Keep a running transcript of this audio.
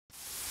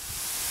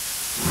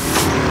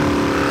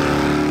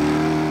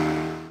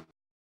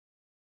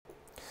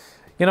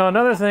You know,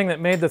 another thing that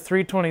made the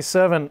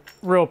 327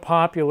 real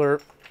popular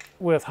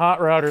with hot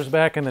routers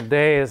back in the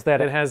day is that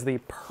it has the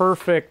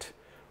perfect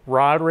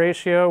rod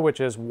ratio, which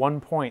is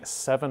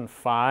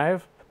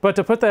 1.75. But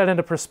to put that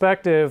into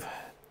perspective,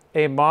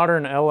 a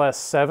modern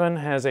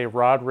LS7 has a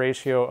rod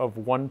ratio of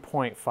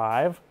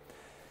 1.5.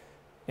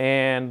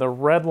 And the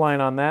red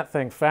line on that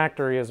thing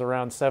factory is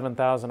around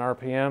 7,000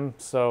 RPM,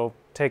 so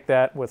take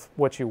that with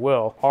what you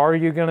will. Are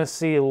you going to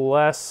see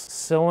less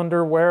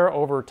cylinder wear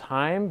over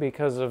time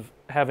because of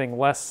having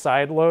less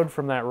side load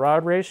from that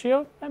rod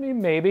ratio? I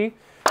mean, maybe.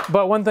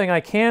 But one thing I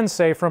can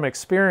say from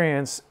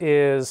experience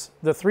is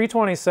the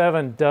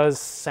 327 does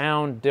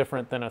sound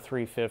different than a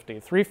 350.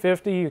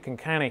 350, you can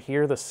kind of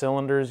hear the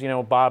cylinders, you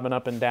know, bobbing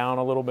up and down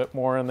a little bit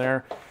more in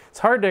there. It's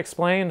hard to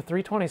explain.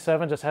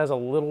 327 just has a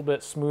little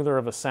bit smoother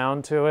of a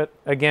sound to it.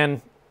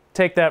 Again,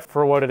 take that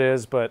for what it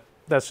is, but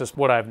that's just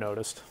what I've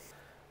noticed.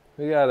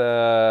 We got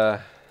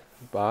a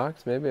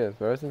box, maybe to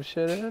throw some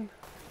shit in?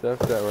 Stuff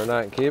that we're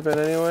not keeping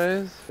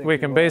anyways? We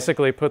can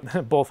basically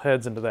put both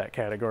heads into that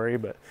category,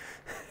 but...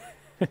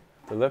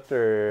 The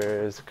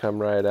lifters come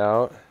right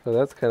out, so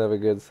that's kind of a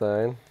good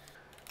sign.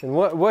 And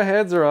what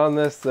heads are on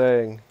this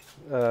thing?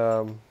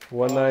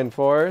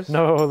 194s?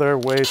 No, they're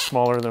way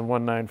smaller than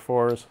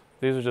 194s.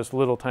 These are just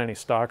little tiny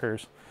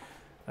stalkers.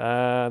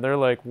 They're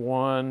like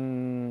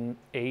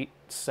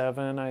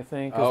 187, I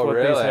think, is what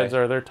really? these heads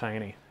are. They're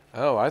tiny.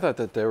 Oh, I thought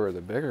that they were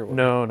the bigger ones.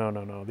 No, no,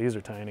 no, no. These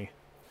are tiny.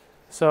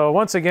 So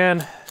once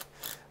again,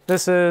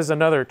 this is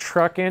another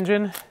truck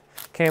engine.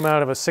 Came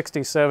out of a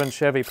 67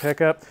 Chevy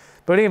pickup.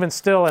 But even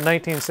still, in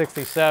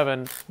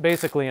 1967,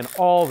 basically in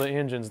all the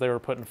engines, they were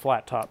putting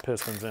flat top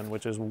pistons in,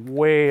 which is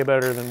way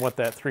better than what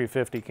that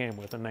 350 came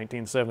with in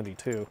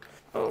 1972.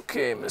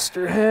 Okay,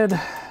 Mr. Head.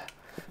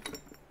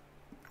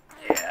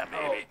 Yeah,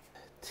 maybe.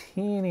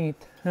 Teeny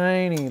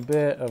tiny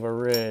bit of a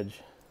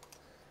ridge,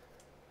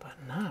 but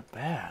not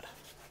bad.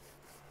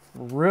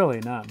 Really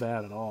not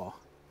bad at all.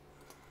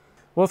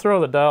 We'll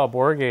throw the dial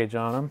bore gauge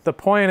on them. The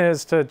point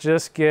is to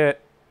just get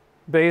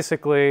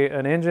basically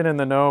an engine in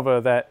the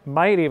Nova that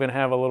might even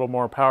have a little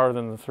more power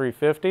than the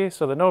 350.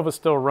 So the Nova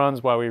still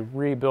runs while we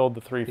rebuild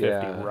the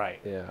 350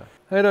 right. Yeah.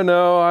 I don't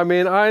know. I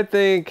mean, I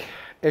think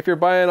if you're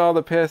buying all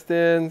the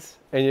pistons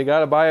and you got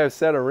to buy a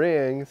set of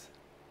rings,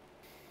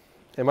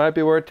 it might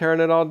be worth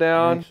tearing it all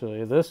down.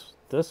 Actually, this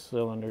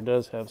cylinder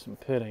does have some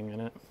pitting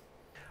in it.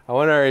 I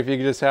wonder if you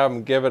could just have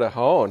them give it a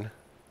hone.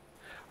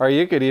 Or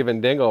you could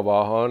even dingle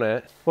ball hone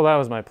it. Well, that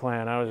was my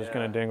plan. I was just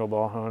going to dingle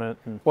ball hone it.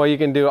 Well, you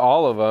can do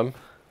all of them.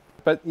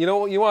 But you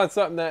know, you want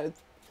something that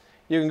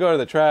you can go to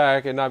the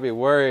track and not be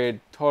worried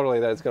totally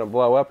that it's going to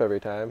blow up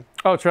every time.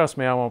 Oh, trust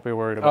me, I won't be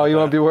worried about that. Oh, you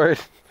won't be worried?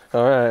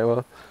 All right, well,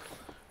 if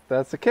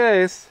that's the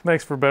case.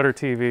 Makes for better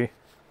TV.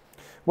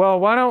 Well,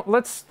 why don't,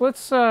 let's throw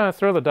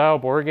the dial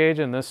bore gauge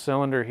in this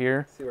cylinder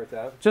here. See where it's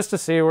at? Just to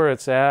see where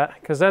it's at,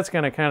 because that's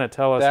going to kind of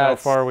tell us how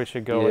far we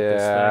should go with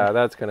this thing. Yeah,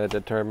 that's going to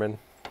determine.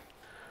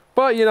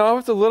 But, you know,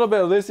 if it's a little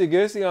bit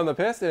loosey-goosey on the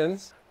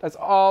pistons, that's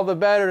all the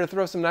better to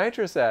throw some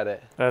nitrous at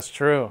it. That's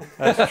true.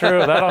 That's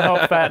true. That'll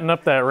help fatten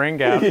up that ring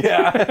gap.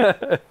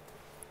 Yeah.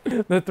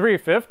 The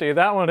 350,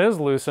 that one is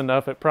loose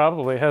enough. It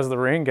probably has the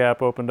ring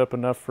gap opened up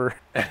enough for,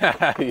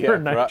 for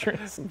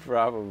nitrous.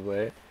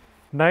 Probably.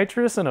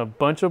 Nitrous and a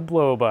bunch of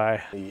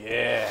blow-by.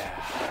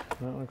 Yeah.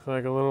 That looks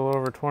like a little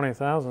over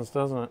 20,000,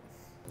 doesn't it?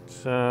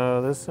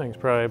 So this thing's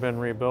probably been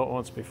rebuilt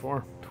once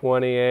before.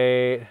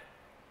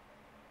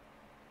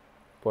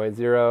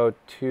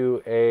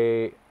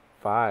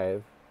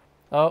 28.0285.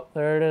 Oh,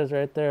 there it is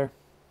right there.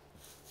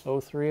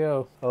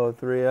 030.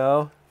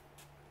 030.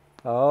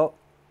 Oh.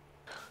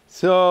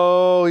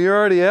 So you're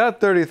already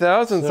at 30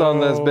 thousandths on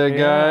this big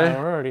guy.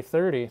 We're already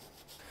 30.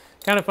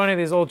 Kind of funny,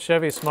 these old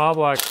Chevy small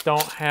blocks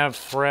don't have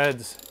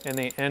threads in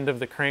the end of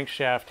the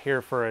crankshaft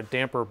here for a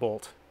damper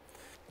bolt.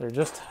 They're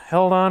just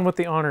held on with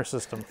the honor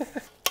system.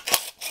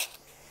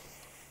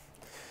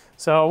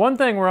 So one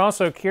thing we're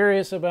also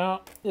curious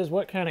about is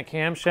what kind of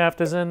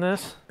camshaft is in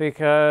this,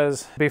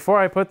 because before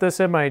I put this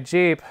in my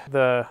Jeep,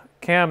 the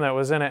cam that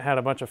was in it had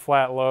a bunch of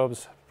flat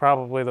lobes,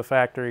 probably the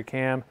factory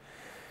cam.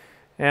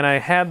 And I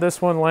had this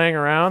one laying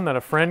around that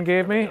a friend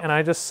gave me, and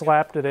I just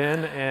slapped it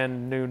in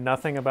and knew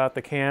nothing about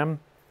the cam.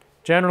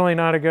 Generally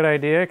not a good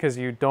idea, because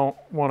you don't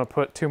want to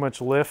put too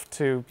much lift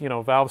to, you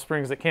know, valve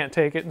springs that can't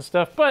take it and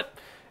stuff. But,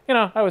 you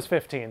know, I was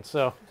 15,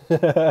 so.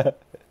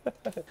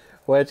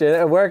 Which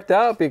it worked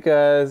out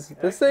because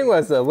this thing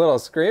was a little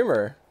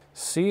screamer.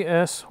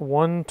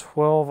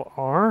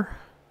 CS112R.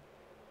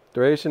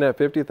 Duration at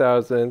 50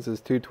 thousandths is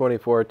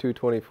 224,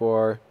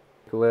 224.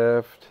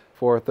 Lift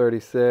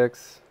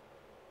 436,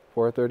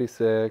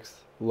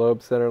 436.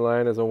 Lobe center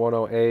line is a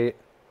 108.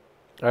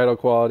 Idle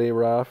quality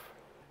rough.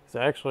 It's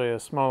actually a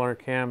smaller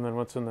cam than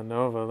what's in the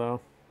Nova,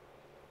 though.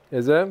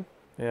 Is it?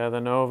 Yeah,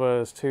 the Nova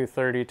is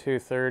 230,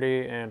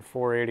 230, and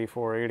 480,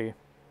 480.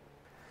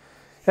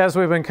 As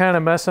we've been kind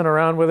of messing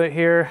around with it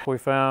here, we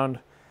found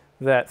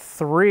that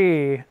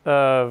 3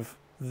 of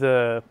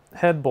the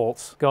head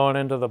bolts going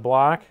into the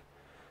block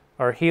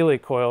are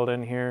helicoiled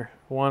in here.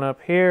 1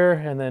 up here,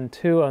 and then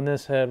 2 on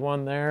this head,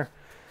 1 there.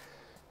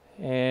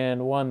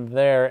 and one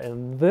there.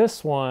 And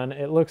this one,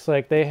 it looks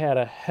like they had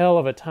a hell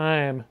of a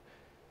time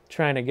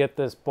trying to get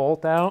this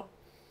bolt out,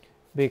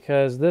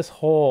 because this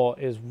hole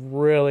is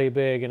really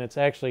big and it's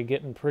actually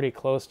getting pretty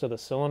close to the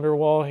cylinder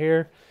wall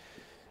here.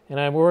 And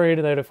I'm worried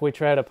that if we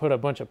try to put a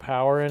bunch of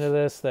power into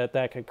this,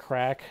 that could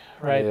crack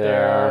right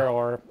there,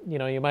 or, you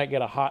know, you might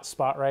get a hot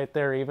spot right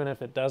there even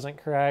if it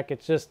doesn't crack.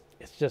 It's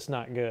just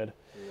not good.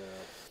 Yeah.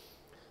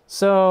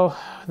 So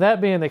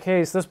that being the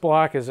case, this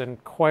block is in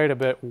quite a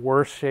bit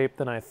worse shape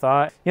than I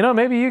thought. You know,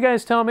 maybe you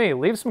guys tell me,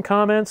 leave some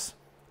comments.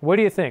 What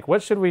do you think?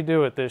 What should we do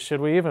with this?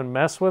 Should we even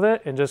mess with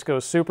it and just go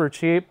super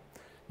cheap?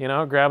 You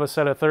know, grab a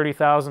set of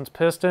 30,000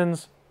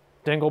 pistons,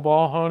 dingle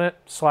ball hone it,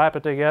 slap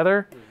it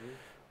together.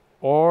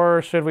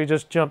 Or should we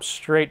just jump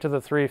straight to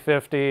the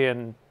 350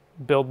 and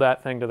build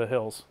that thing to the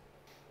hills?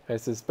 I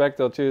suspect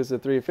they'll choose the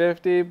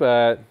 350,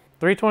 but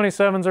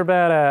 327s are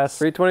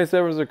badass.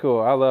 327s are cool.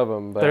 I love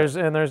them. But there's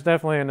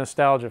definitely a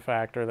nostalgia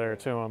factor there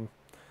to them.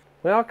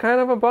 Well, kind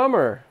of a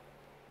bummer.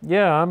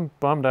 Yeah, I'm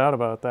bummed out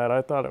about that.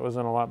 I thought it was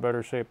in a lot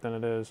better shape than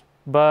it is.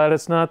 But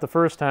it's not the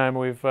first time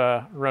we've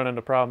run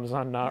into problems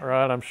on Knot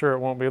Rod. I'm sure it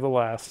won't be the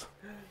last.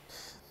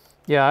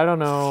 Yeah, I don't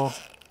know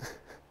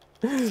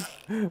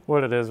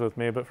what it is with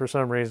me, but for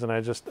some reason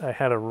I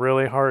had a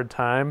really hard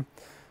time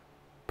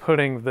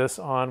putting this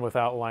on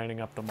without lining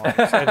up the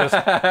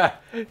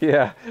marks.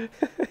 Yeah.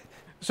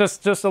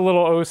 Just a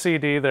little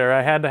OCD there.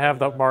 I had to have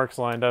the marks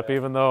lined up,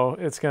 even though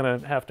it's gonna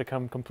have to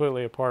come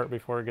completely apart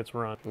before it gets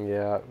run.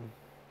 Yeah,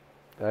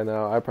 I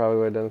know. I probably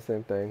would have done the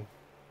same thing.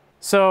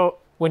 So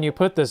when you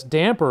put this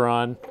damper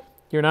on,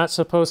 you're not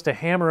supposed to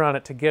hammer on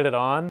it to get it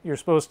on. You're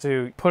supposed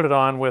to put it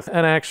on with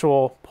an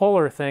actual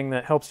puller thing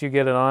that helps you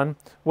get it on.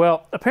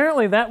 Well,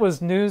 apparently that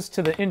was news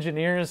to the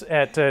engineers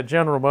at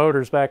General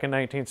Motors back in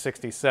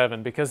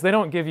 1967, because they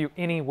don't give you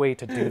any way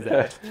to do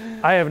that.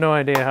 I have no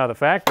idea how the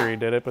factory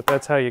did it, but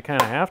that's how you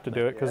kind of have to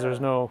do it, because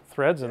there's no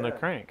threads in the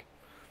crank.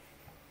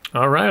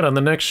 All right, on the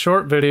next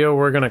short video,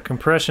 we're going to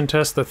compression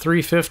test the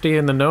 350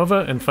 in the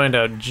Nova and find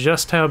out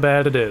just how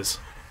bad it is.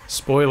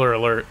 Spoiler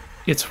alert,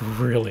 it's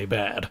really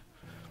bad.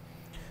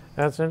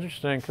 That's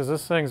interesting, because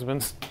this thing's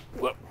been...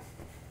 Whoop.